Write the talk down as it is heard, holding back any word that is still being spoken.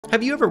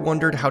Have you ever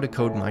wondered how to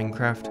code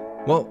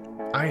Minecraft? Well,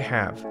 I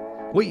have.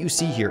 What you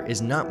see here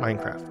is not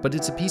Minecraft, but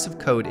it's a piece of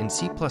code in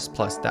C++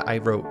 that I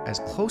wrote as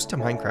close to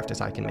Minecraft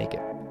as I can make it.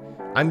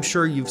 I'm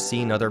sure you've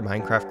seen other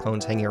Minecraft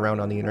clones hanging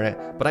around on the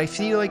internet, but I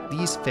feel like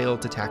these fail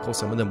to tackle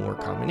some of the more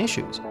common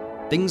issues.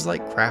 Things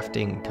like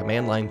crafting,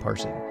 command line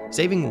parsing,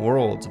 saving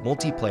worlds,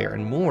 multiplayer,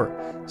 and more.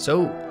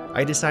 So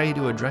I decided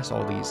to address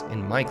all these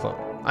in my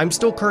clone. I'm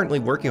still currently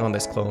working on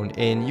this clone,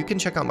 and you can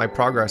check out my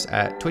progress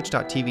at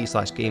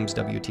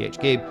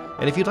twitch.tv/GamesWithGabe,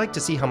 and if you'd like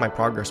to see how my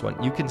progress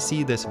went, you can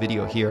see this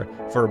video here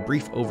for a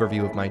brief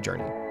overview of my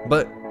journey.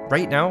 But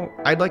right now,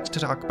 I'd like to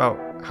talk about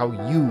how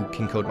you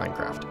can code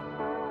Minecraft.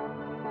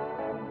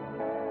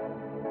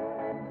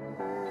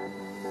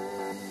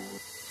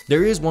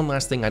 There is one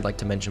last thing I'd like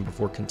to mention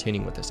before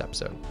continuing with this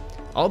episode.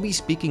 I'll be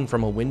speaking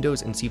from a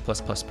Windows and C++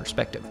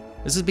 perspective.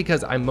 This is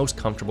because I'm most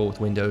comfortable with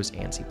Windows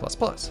and C++.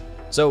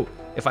 So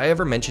if I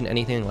ever mention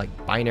anything like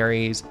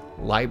binaries,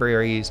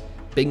 libraries,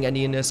 big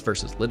endianness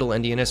versus little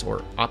endianness,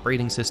 or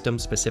operating system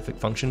specific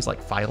functions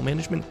like file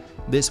management,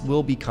 this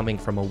will be coming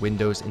from a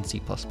Windows and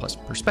C++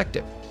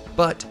 perspective.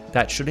 But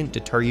that shouldn't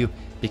deter you,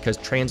 because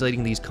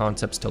translating these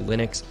concepts to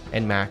Linux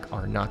and Mac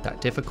are not that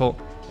difficult,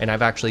 and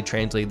I've actually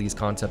translated these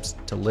concepts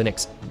to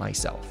Linux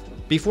myself.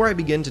 Before I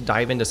begin to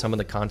dive into some of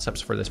the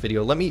concepts for this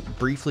video, let me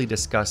briefly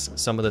discuss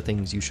some of the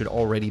things you should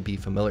already be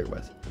familiar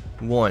with.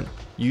 1.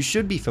 You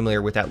should be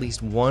familiar with at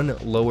least one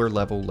lower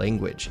level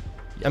language.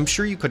 I'm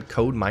sure you could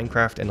code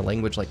Minecraft in a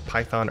language like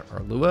Python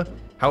or Lua,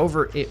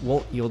 however, it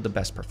won't yield the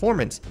best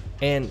performance,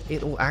 and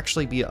it will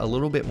actually be a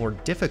little bit more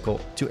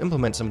difficult to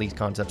implement some of these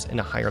concepts in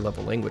a higher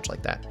level language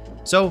like that.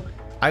 So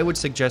I would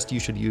suggest you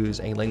should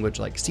use a language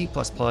like C++,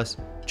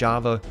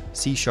 Java,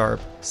 C#,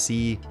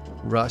 C,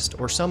 Rust,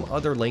 or some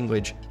other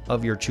language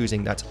of your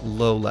choosing that's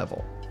low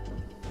level.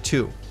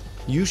 2.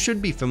 You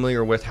should be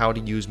familiar with how to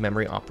use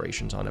memory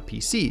operations on a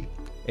PC.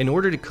 In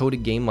order to code a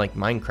game like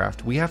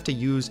Minecraft, we have to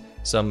use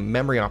some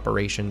memory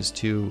operations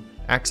to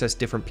access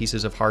different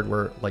pieces of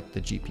hardware like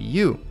the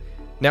GPU.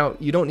 Now,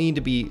 you don't need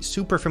to be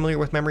super familiar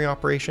with memory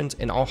operations,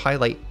 and I'll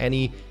highlight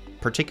any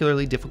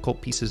particularly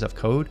difficult pieces of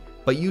code,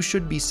 but you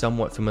should be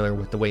somewhat familiar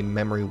with the way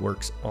memory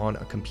works on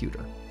a computer.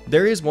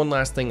 There is one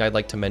last thing I'd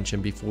like to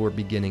mention before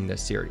beginning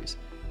this series.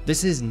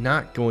 This is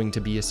not going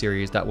to be a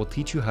series that will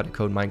teach you how to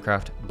code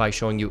Minecraft by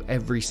showing you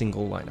every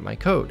single line of my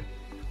code.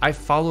 I've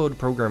followed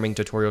programming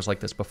tutorials like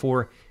this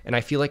before, and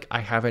I feel like I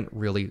haven't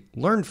really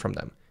learned from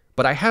them.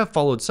 But I have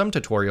followed some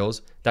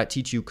tutorials that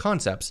teach you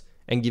concepts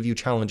and give you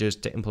challenges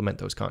to implement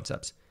those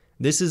concepts.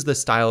 This is the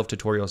style of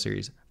tutorial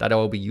series that I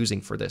will be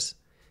using for this.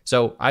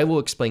 So I will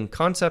explain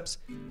concepts,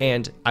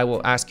 and I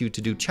will ask you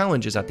to do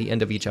challenges at the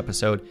end of each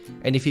episode,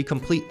 and if you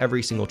complete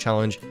every single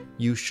challenge,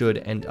 you should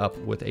end up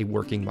with a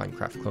working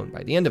Minecraft clone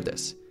by the end of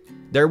this.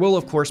 There will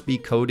of course be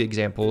code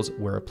examples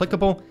where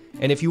applicable,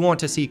 and if you want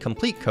to see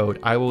complete code,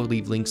 I will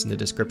leave links in the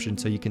description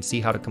so you can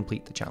see how to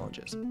complete the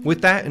challenges.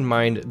 With that in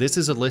mind, this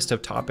is a list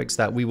of topics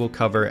that we will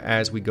cover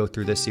as we go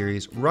through this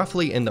series,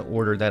 roughly in the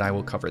order that I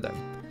will cover them.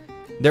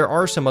 There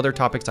are some other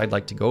topics I'd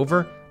like to go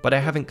over, but I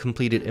haven't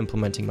completed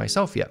implementing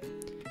myself yet.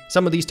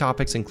 Some of these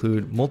topics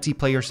include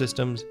multiplayer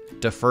systems,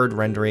 deferred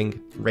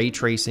rendering, ray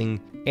tracing,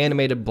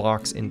 animated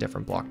blocks in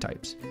different block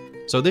types.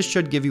 So this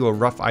should give you a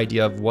rough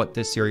idea of what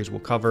this series will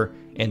cover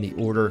and the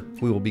order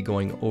we will be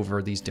going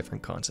over these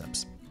different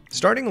concepts.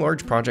 Starting a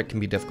large project can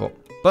be difficult,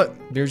 but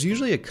there's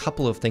usually a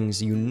couple of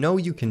things you know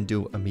you can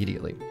do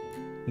immediately.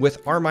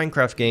 With our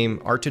Minecraft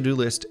game, our to-do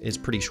list is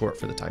pretty short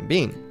for the time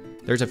being.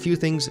 There's a few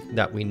things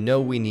that we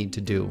know we need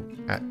to do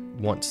at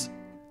once.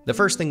 The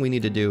first thing we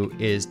need to do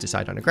is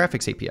decide on a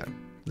graphics API.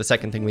 The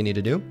second thing we need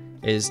to do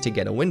is to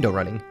get a window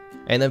running.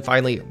 And then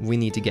finally, we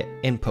need to get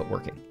input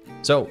working.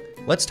 So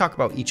let's talk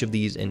about each of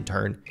these in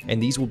turn, and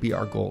these will be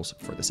our goals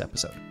for this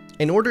episode.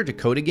 In order to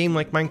code a game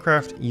like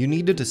Minecraft, you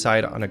need to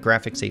decide on a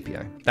graphics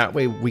API. That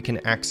way we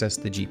can access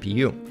the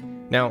GPU.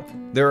 Now,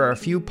 there are a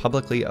few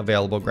publicly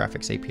available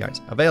graphics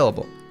APIs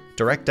available: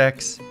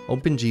 DirectX,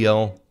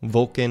 OpenGL,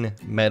 Vulkan,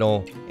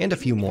 Metal, and a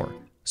few more.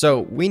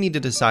 So we need to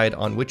decide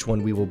on which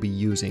one we will be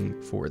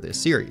using for this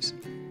series.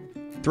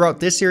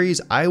 Throughout this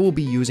series, I will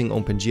be using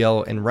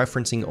OpenGL and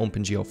referencing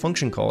OpenGL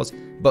function calls,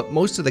 but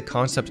most of the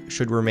concepts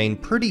should remain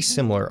pretty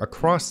similar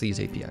across these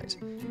APIs.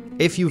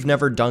 If you've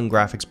never done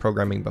graphics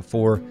programming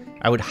before,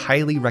 I would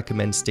highly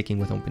recommend sticking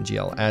with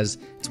OpenGL, as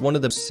it's one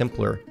of the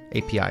simpler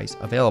APIs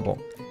available.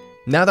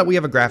 Now that we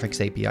have a graphics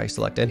API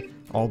selected,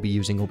 I'll be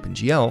using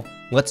OpenGL.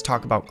 Let's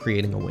talk about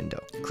creating a window.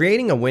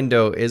 Creating a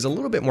window is a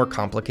little bit more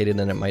complicated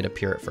than it might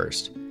appear at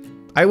first.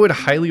 I would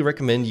highly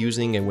recommend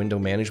using a window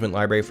management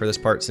library for this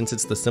part, since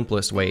it's the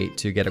simplest way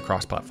to get a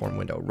cross-platform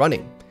window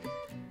running.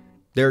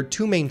 There are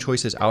two main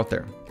choices out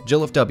there: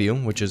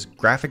 GLFW, which is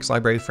Graphics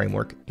Library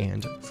Framework,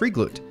 and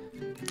FreeGLUT.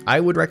 I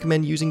would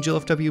recommend using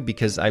GLFW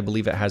because I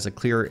believe it has a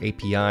clearer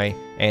API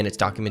and its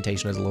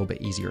documentation is a little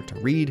bit easier to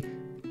read,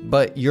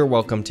 but you're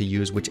welcome to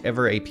use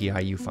whichever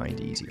API you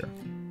find easier.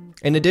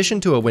 In addition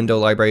to a window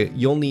library,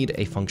 you'll need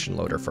a function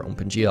loader for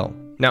OpenGL.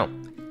 Now,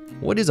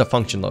 What is a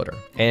function loader,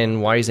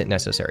 and why is it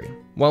necessary?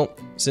 Well,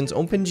 since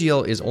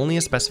OpenGL is only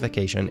a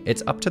specification,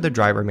 it's up to the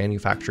driver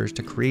manufacturers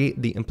to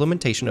create the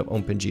implementation of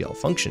OpenGL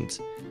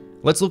functions.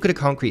 Let's look at a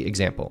concrete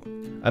example.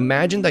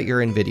 Imagine that you're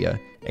NVIDIA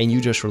and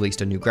you just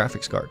released a new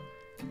graphics card.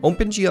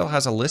 OpenGL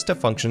has a list of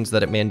functions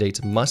that it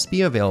mandates must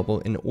be available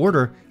in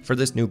order for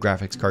this new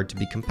graphics card to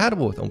be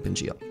compatible with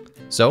OpenGL.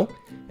 So,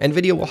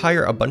 NVIDIA will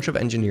hire a bunch of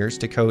engineers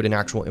to code an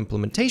actual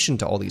implementation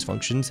to all these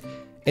functions,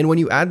 and when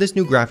you add this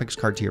new graphics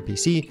card to your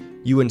PC,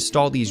 you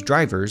install these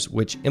drivers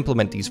which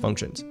implement these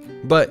functions.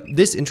 But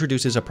this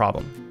introduces a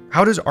problem.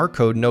 How does our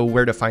code know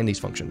where to find these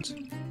functions?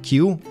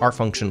 Cue our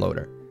function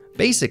loader.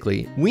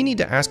 Basically, we need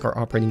to ask our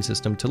operating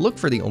system to look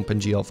for the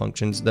OpenGL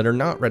functions that are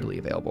not readily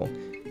available,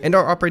 and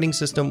our operating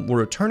system will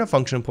return a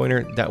function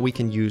pointer that we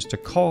can use to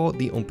call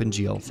the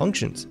OpenGL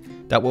functions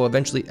that will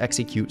eventually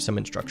execute some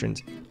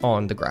instructions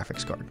on the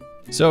graphics card.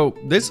 So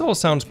this all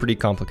sounds pretty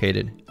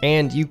complicated,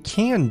 and you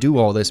can do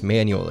all this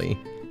manually,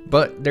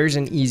 but there's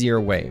an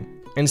easier way.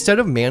 Instead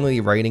of manually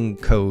writing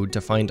code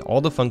to find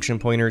all the function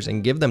pointers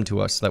and give them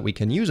to us so that we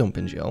can use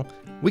OpenGL,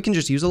 we can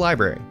just use a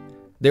library.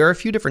 There are a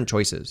few different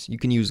choices. You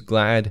can use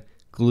Glad,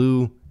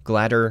 Glue,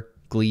 Gladder,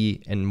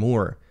 Glee, and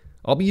more.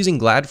 I'll be using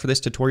Glad for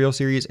this tutorial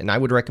series, and I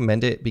would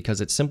recommend it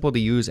because it's simple to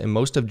use and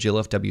most of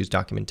GLFW's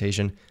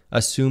documentation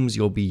assumes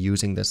you'll be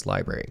using this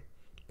library.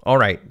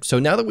 Alright, so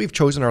now that we've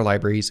chosen our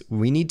libraries,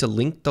 we need to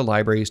link the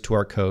libraries to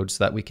our code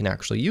so that we can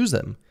actually use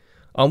them.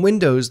 On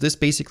Windows, this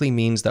basically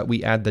means that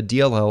we add the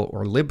DLL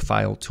or lib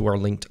file to our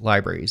linked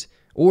libraries,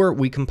 or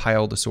we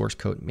compile the source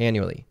code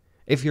manually.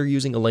 If you're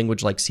using a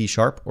language like C#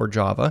 or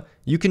Java,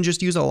 you can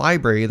just use a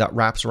library that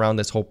wraps around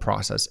this whole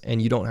process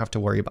and you don't have to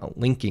worry about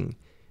linking.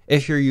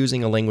 If you're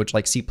using a language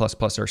like C++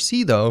 or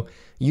C though,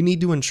 you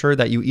need to ensure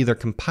that you either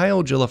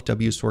compile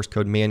GLFW source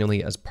code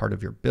manually as part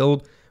of your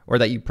build, or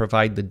that you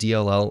provide the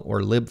DLL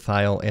or lib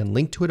file and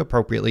link to it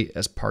appropriately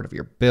as part of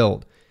your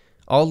build.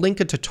 I'll link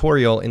a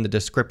tutorial in the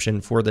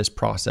description for this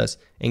process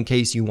in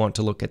case you want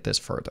to look at this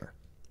further.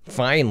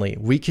 Finally,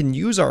 we can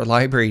use our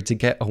library to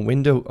get a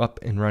window up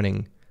and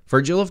running.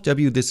 For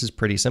GLFW, this is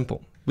pretty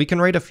simple. We can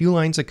write a few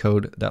lines of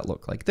code that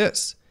look like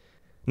this.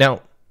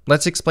 Now,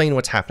 let's explain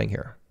what's happening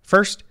here.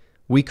 First,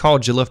 we call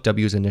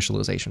GLFW's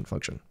initialization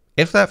function.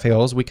 If that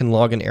fails, we can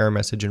log an error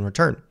message in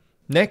return.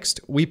 Next,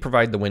 we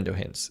provide the window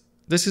hints.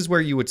 This is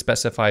where you would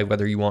specify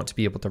whether you want to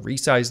be able to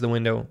resize the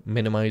window,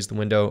 minimize the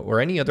window, or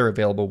any other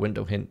available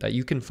window hint that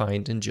you can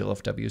find in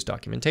GLFW's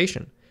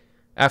documentation.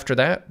 After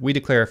that, we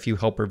declare a few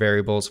helper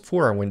variables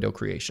for our window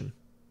creation.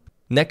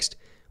 Next,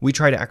 we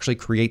try to actually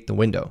create the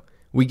window.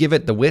 We give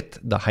it the width,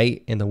 the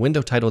height, and the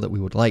window title that we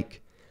would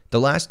like. The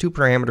last two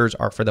parameters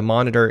are for the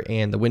monitor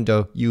and the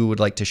window you would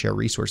like to share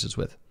resources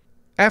with.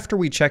 After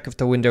we check if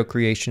the window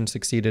creation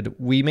succeeded,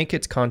 we make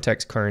its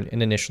context current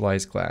and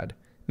initialize Glad.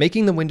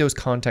 Making the window's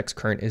context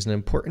current is an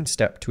important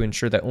step to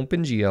ensure that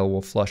OpenGL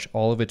will flush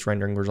all of its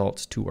rendering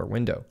results to our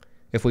window.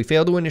 If we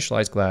fail to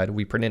initialize Glad,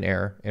 we print an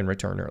error and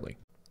return early.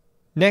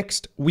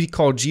 Next, we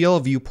call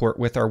GL viewport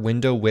with our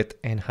window width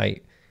and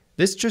height.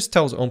 This just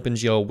tells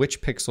OpenGL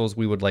which pixels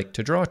we would like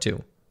to draw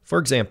to. For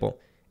example,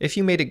 if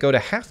you made it go to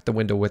half the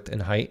window width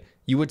and height,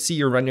 you would see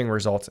your rendering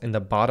results in the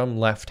bottom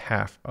left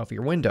half of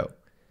your window.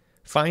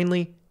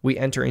 Finally, we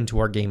enter into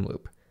our game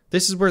loop.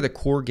 This is where the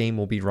core game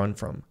will be run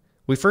from.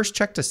 We first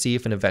check to see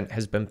if an event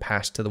has been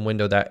passed to the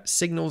window that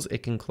signals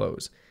it can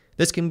close.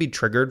 This can be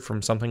triggered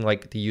from something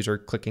like the user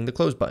clicking the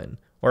close button,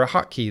 or a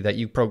hotkey that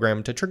you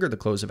program to trigger the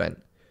close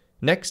event.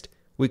 Next,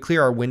 we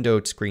clear our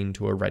window screen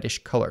to a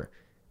reddish color.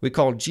 We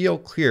call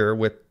GL clear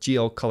with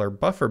GL color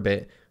buffer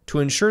bit to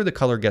ensure the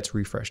color gets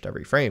refreshed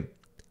every frame.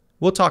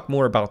 We'll talk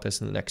more about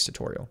this in the next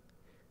tutorial.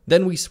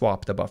 Then we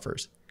swap the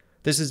buffers.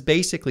 This is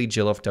basically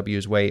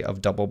GLFW's way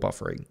of double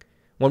buffering.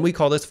 When we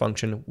call this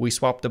function, we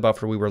swap the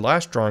buffer we were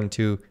last drawing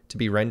to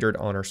be rendered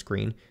on our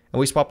screen, and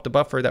we swap the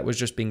buffer that was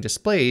just being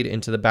displayed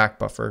into the back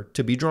buffer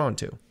to be drawn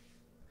to.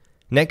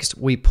 Next,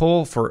 we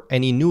pull for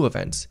any new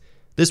events.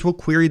 This will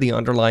query the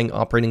underlying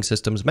operating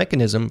system's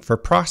mechanism for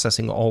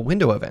processing all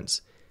window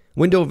events.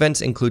 Window events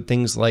include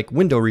things like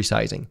window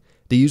resizing,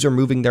 the user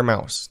moving their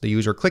mouse, the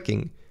user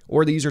clicking,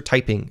 or the user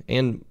typing,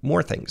 and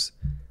more things.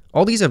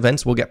 All these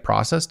events will get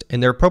processed,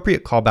 and their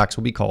appropriate callbacks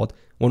will be called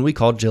when we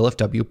call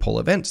GLFW pull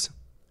events.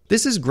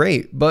 This is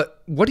great,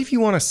 but what if you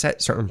want to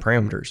set certain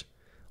parameters?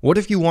 What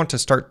if you want to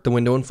start the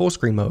window in full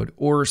screen mode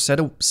or set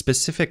a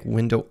specific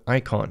window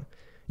icon?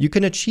 You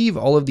can achieve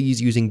all of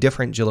these using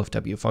different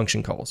GLFW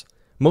function calls.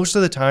 Most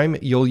of the time,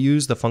 you'll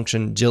use the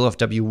function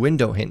GLFW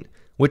window hint,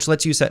 which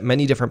lets you set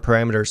many different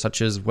parameters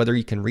such as whether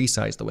you can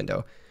resize the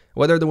window,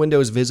 whether the window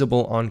is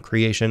visible on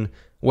creation,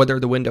 whether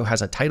the window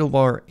has a title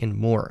bar, and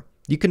more.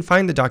 You can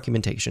find the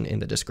documentation in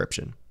the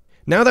description.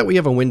 Now that we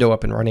have a window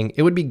up and running,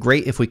 it would be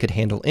great if we could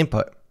handle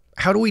input.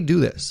 How do we do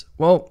this?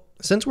 Well,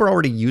 since we're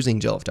already using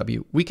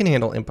GLFW, we can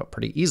handle input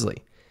pretty easily.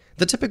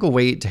 The typical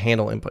way to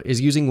handle input is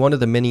using one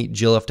of the many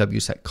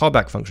GLFW set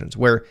callback functions,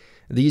 where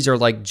these are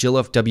like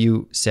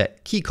GLFW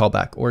set key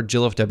callback or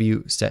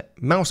GLFW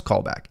set mouse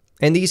callback,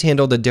 and these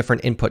handle the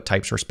different input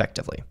types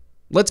respectively.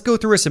 Let's go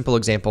through a simple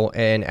example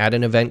and add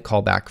an event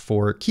callback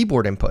for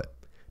keyboard input.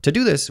 To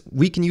do this,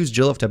 we can use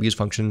GLFW's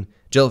function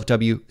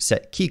GLFW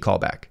set key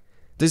callback.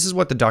 This is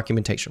what the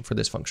documentation for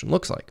this function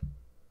looks like.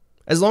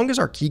 As long as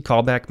our key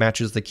callback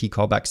matches the key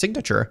callback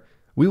signature,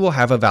 we will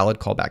have a valid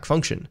callback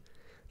function.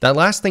 That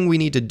last thing we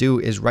need to do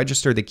is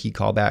register the key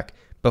callback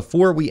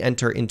before we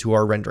enter into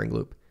our rendering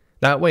loop.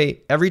 That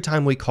way, every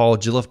time we call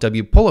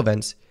GLFW pull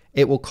events,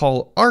 it will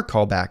call our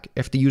callback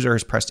if the user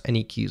has pressed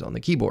any keys on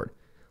the keyboard.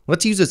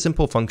 Let's use a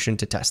simple function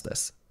to test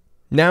this.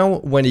 Now,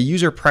 when a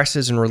user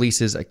presses and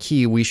releases a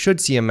key, we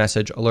should see a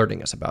message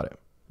alerting us about it.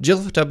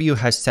 GLFW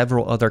has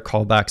several other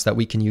callbacks that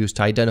we can use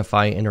to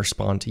identify and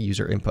respond to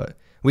user input.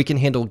 We can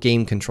handle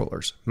game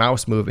controllers,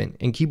 mouse movement,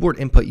 and keyboard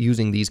input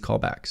using these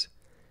callbacks.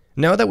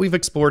 Now that we've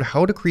explored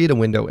how to create a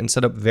window and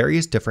set up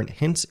various different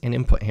hints and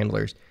input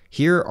handlers,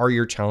 here are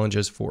your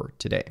challenges for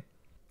today.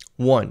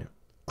 1.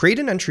 Create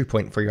an entry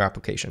point for your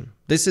application.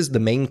 This is the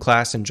main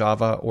class in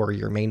Java or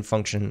your main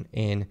function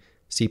in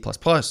C++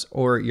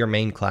 or your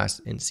main class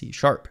in C#.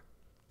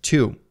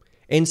 2.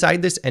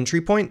 Inside this entry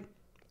point,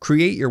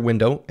 create your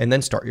window and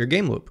then start your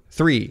game loop.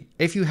 3.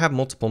 If you have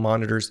multiple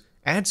monitors,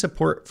 add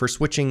support for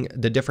switching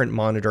the different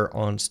monitor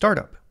on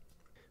startup.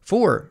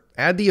 4.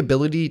 Add the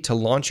ability to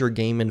launch your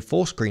game in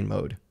full screen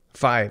mode.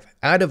 5.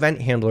 Add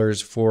event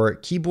handlers for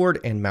keyboard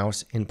and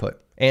mouse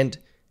input. And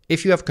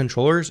if you have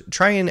controllers,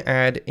 try and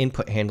add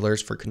input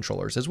handlers for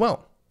controllers as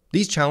well.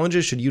 These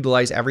challenges should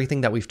utilize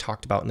everything that we've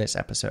talked about in this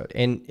episode.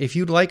 And if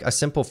you'd like a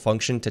simple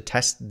function to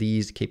test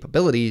these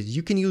capabilities,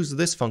 you can use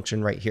this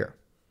function right here.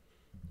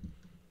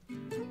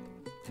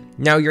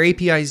 Now, your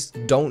APIs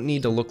don't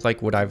need to look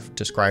like what I've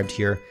described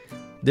here.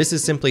 This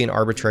is simply an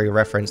arbitrary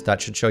reference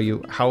that should show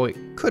you how it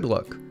could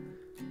look.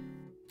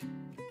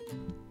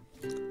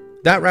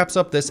 That wraps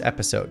up this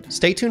episode.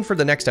 Stay tuned for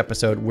the next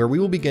episode where we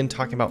will begin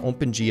talking about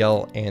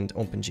OpenGL and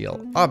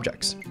OpenGL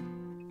objects.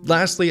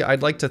 Lastly,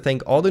 I'd like to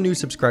thank all the new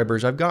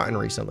subscribers I've gotten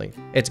recently.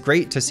 It's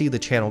great to see the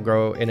channel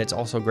grow, and it's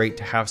also great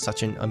to have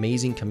such an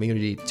amazing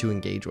community to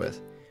engage with.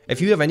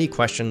 If you have any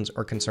questions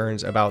or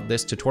concerns about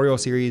this tutorial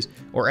series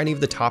or any of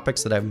the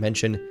topics that I've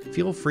mentioned,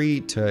 feel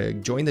free to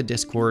join the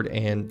Discord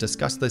and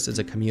discuss this as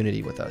a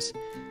community with us.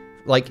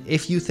 Like,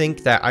 if you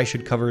think that I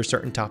should cover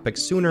certain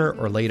topics sooner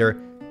or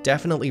later,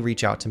 definitely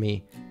reach out to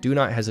me. Do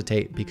not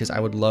hesitate, because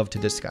I would love to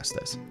discuss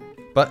this.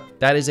 But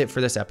that is it for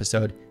this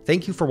episode.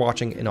 Thank you for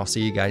watching, and I'll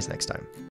see you guys next time.